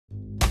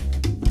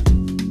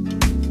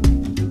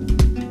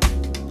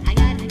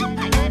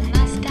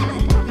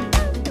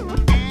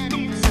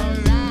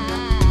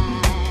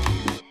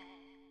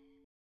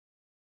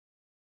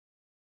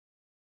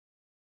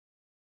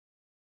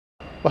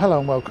Well, hello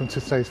and welcome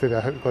to today's video. I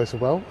hope you guys are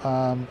well.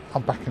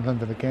 I'm back in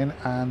London again,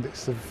 and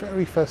it's the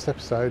very first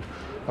episode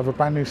of a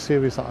brand new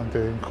series that I'm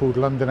doing called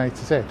London A to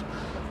Z.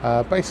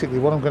 Basically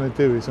what I'm going to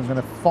do is I'm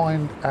going to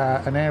find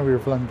an area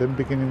of London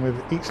beginning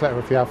with each letter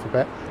of the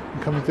alphabet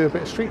and come and do a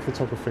bit of street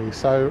photography.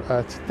 So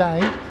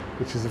today,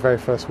 which is the very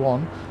first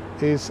one,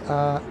 is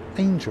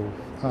Angel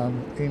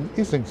in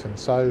Islington.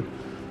 So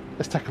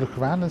let's take a look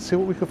around and see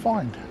what we can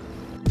find.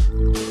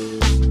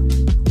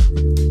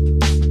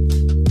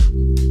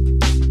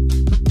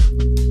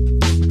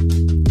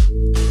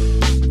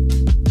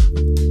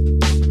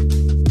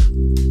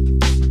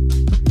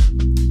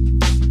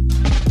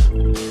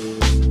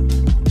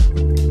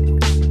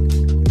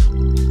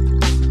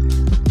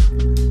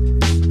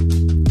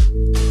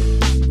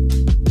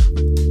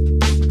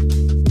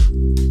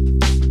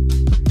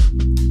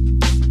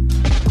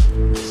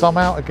 So I'm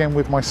out again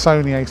with my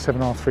Sony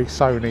a7R III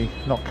Sony,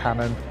 not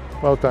Canon.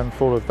 Well done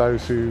for all of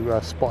those who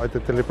spotted the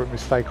deliberate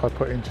mistake I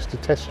put in just to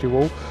test you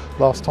all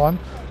last time.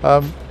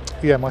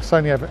 Yeah, my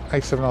Sony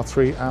a7R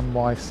III and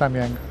my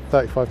Samyang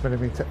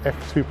 35mm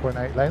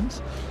f2.8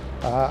 lens.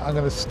 I'm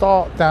going to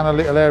start down a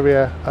little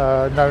area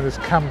known as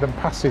Camden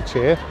Passage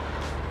here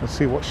and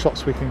see what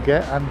shots we can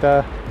get. And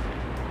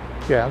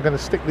yeah, I'm going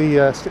to stick the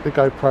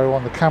GoPro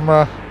on the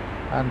camera,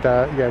 and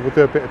yeah, we'll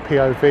do a bit of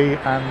POV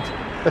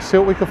and let's see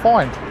what we can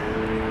find.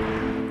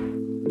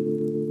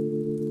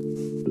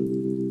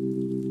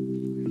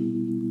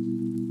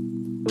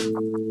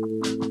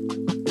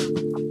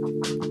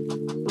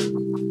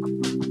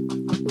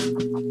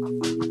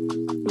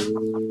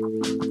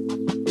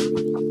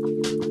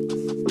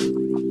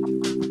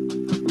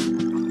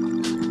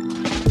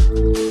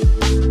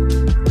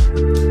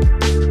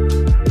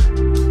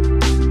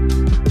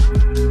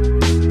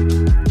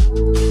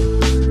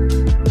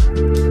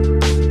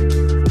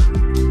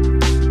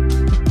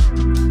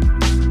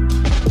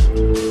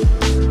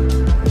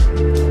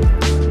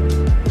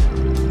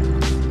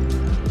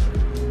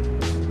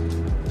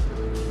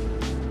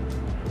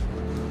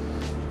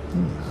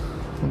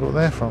 What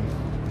they're from.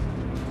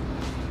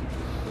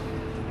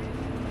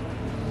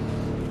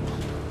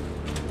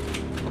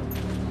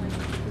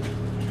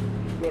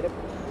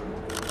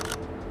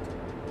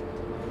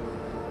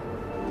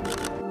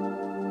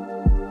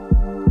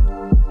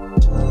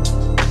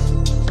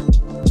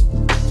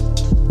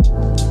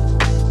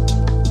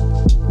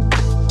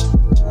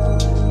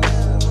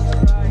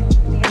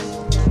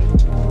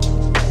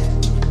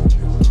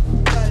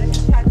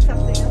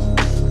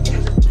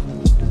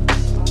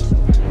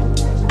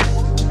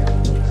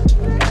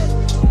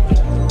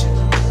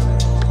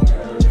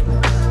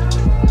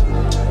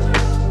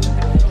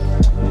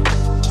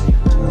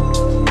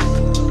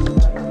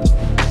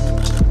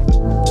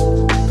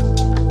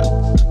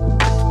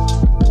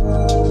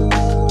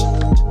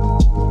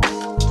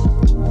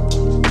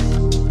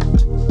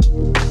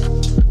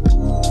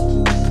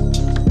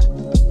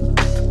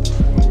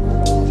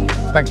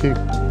 Thank you.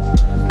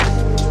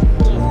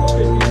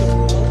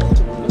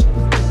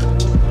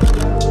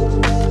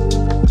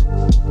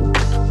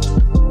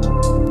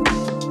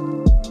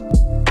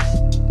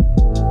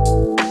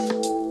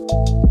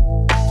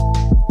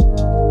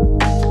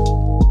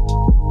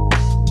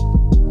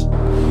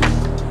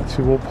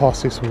 Actually walked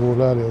past this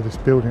wall earlier, or this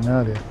building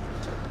earlier.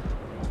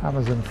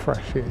 Amazon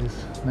Fresh it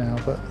is now,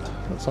 but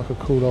looks like a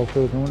cool old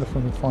building. I wonder if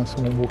I can find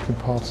someone walking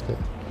past it.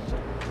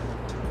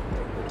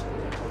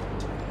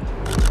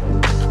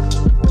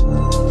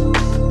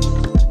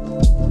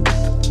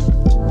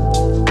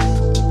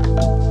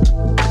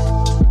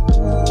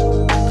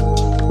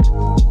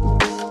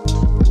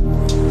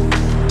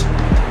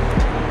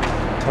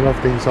 I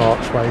love these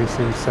archways,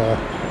 these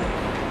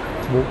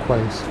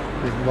walkways,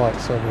 the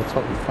lights over the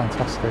top are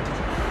fantastic.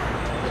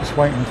 Just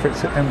waiting for it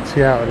to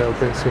empty out a little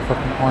bit, see if I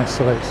can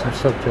isolate some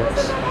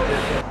subjects.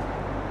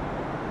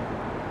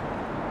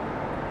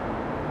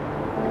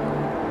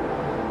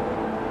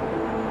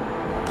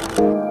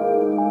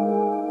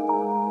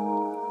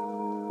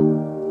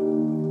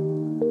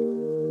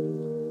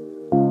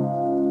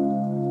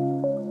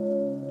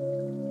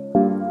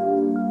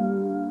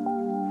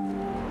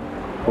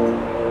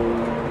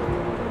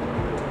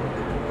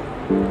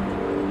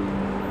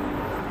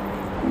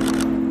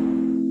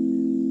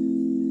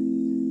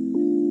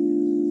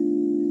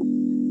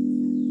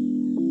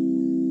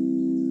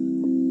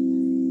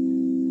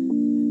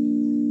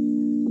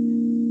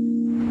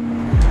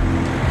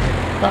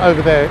 That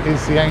over there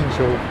is the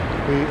Angel,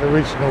 the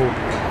original,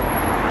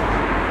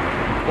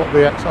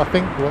 I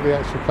think what the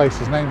actual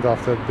place is named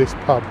after, this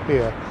pub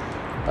here.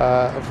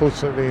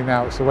 Unfortunately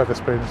now it's the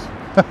Wetherspoons,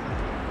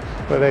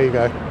 but there you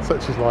go,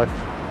 such is life.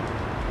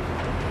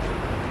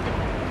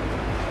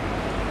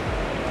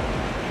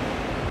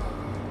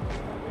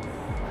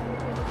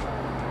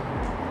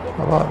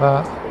 I like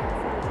that.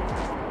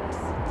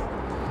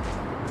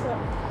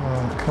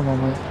 Oh, come on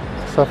mate,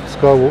 let's have a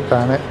skywalk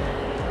down it.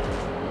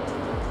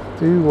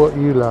 Do what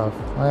you love.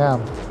 I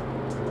am.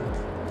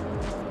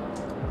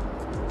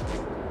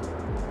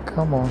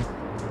 Come on.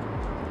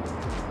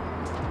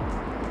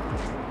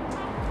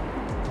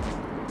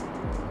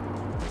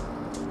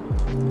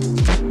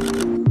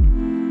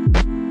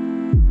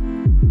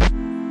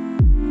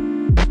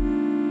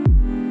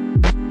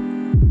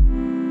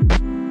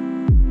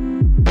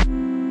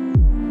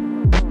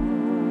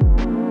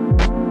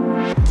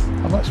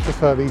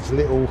 prefer these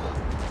little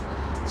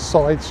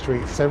side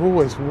streets. They're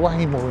always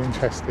way more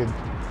interesting.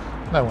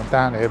 No one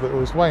down here, but it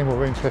was way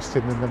more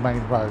interesting than the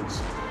main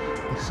roads.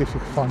 Let's see if you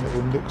can find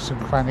little nooks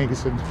and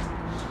crannies and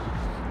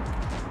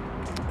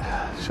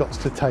shots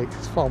to take.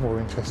 It's far more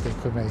interesting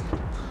for me.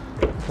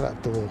 Look at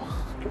that door.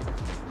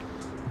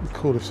 It'd be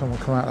cool if someone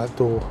come out that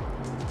door.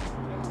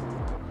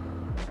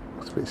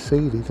 It's a bit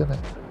seedy, isn't it?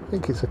 I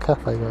think it's a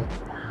cafe though.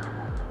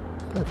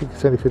 I don't think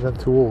it's anything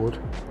untoward.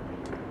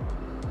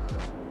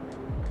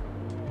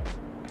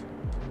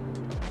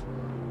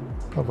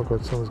 Oh my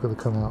god, someone's going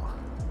to come out.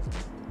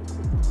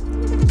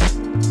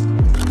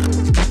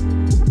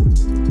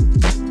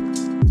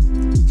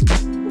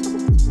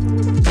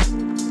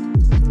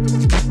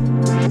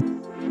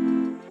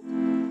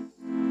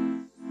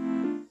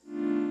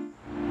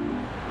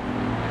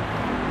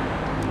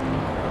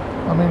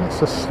 I mean,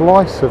 it's a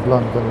slice of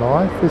London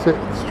life. Is it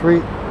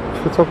street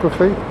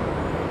photography?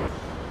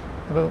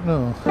 I don't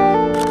know.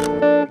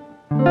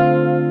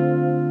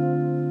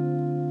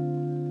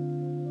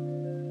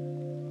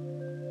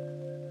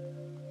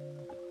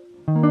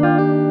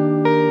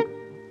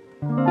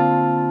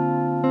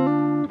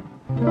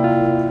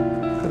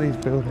 Look at these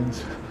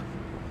buildings.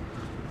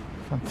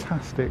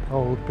 Fantastic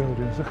old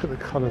buildings. Look at the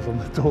colours on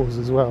the doors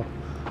as well.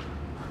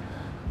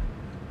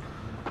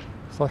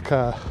 It's like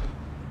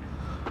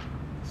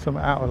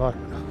something out of like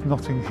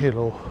Notting Hill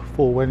or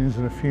Four Weddings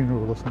and a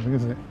Funeral or something,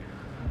 isn't it?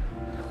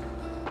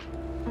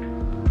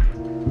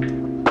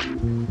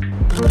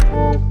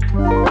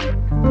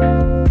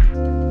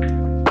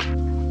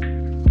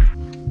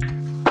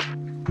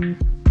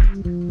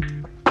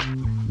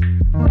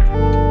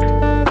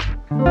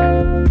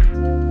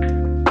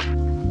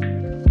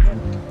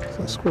 Is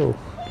that a squirrel?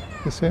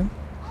 Is him?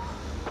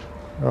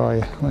 Where are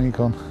you? Where are you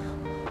gone?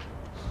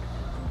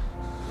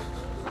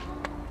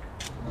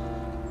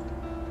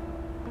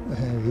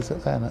 There he is,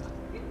 at there, isn't it?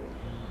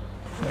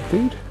 That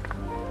dude?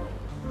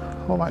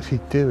 What I'm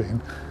actually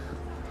doing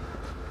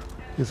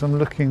is I'm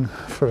looking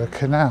for a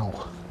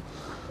canal.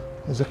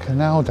 There's a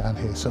canal down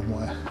here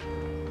somewhere,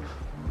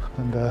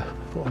 and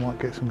thought I might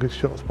get some good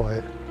shots by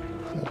it.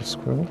 Is that a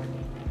squirrel?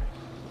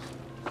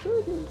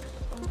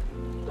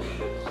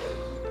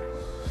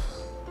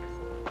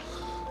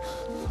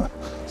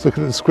 Let's look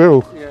at the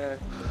squirrel. Yeah.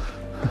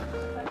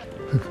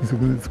 Let's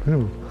look at the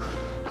squirrel.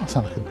 I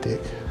sound like a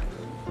dick.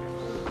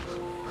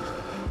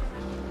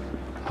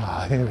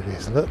 Ah, here it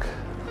is, look.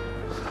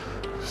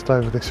 Just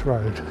over this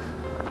road.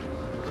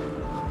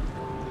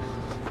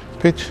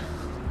 Pitch,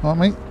 aren't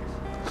we?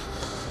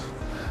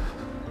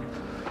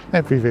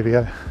 Every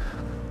video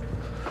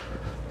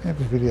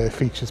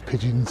features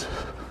pigeons.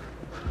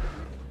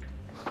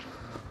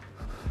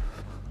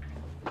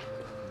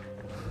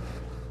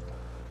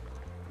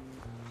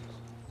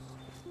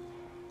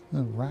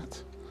 No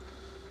rat.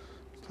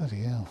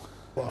 Bloody hell.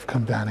 What I've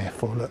come down here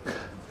for, look.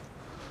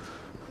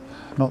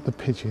 Not the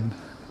pigeon.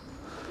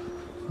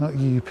 Not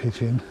you,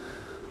 pigeon.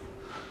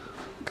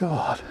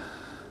 God.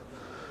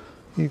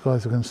 You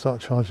guys are going to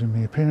start charging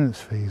me appearance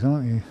fees,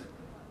 aren't you?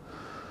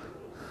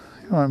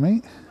 You alright,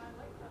 mate?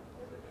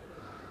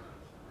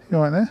 You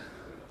alright there?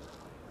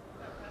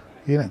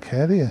 You don't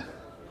care, do you?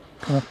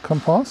 Can I come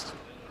past?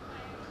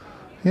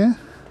 Yeah?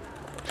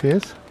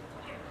 Cheers.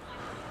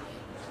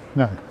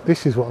 No,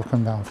 this is what I've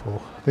come down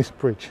for. This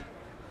bridge.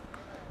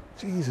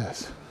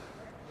 Jesus.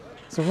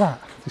 It's a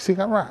rat. Do you see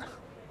that rat?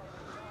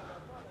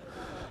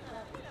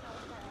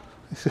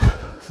 It's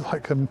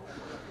like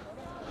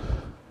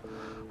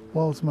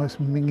world's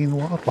most minging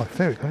wildlife.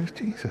 There it goes.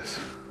 Jesus.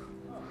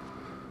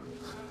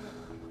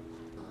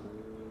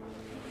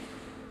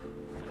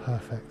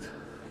 Perfect.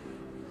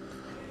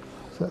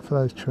 Except for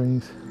those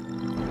trees.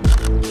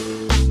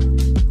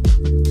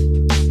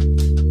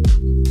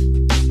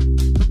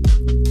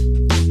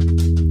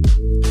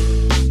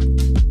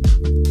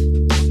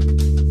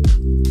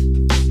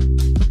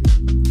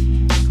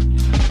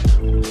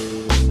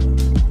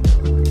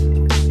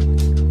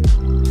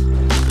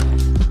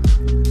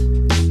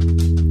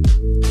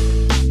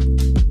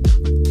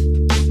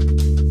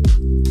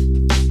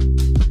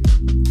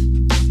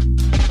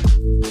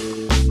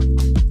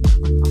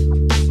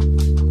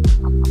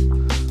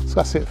 So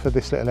that's it for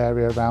this little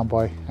area around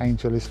by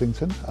Angel,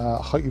 Islington. I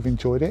hope you've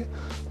enjoyed it.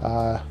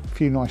 A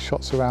few nice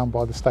shots around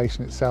by the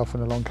station itself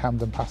and along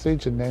Camden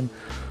Passage, and then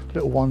a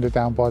little wander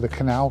down by the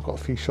canal. Got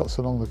a few shots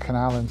along the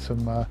canal and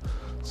some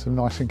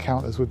nice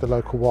encounters with the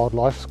local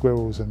wildlife,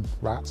 squirrels and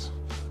rats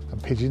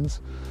and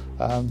pigeons.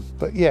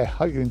 But yeah,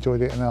 hope you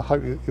enjoyed it, and I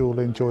hope you'll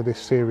enjoy this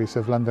series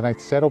of London A to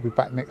Z. I'll be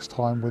back next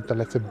time with the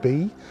letter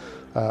B.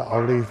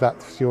 I'll leave that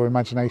to your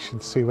imagination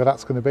to see where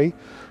that's going to be.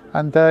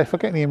 And if I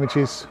get any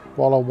images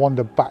while I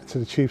wander back to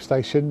the tube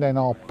station, then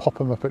I'll pop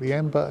them up at the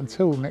end. But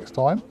until next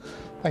time,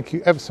 thank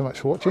you ever so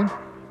much for watching, and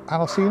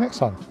I'll see you next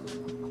time.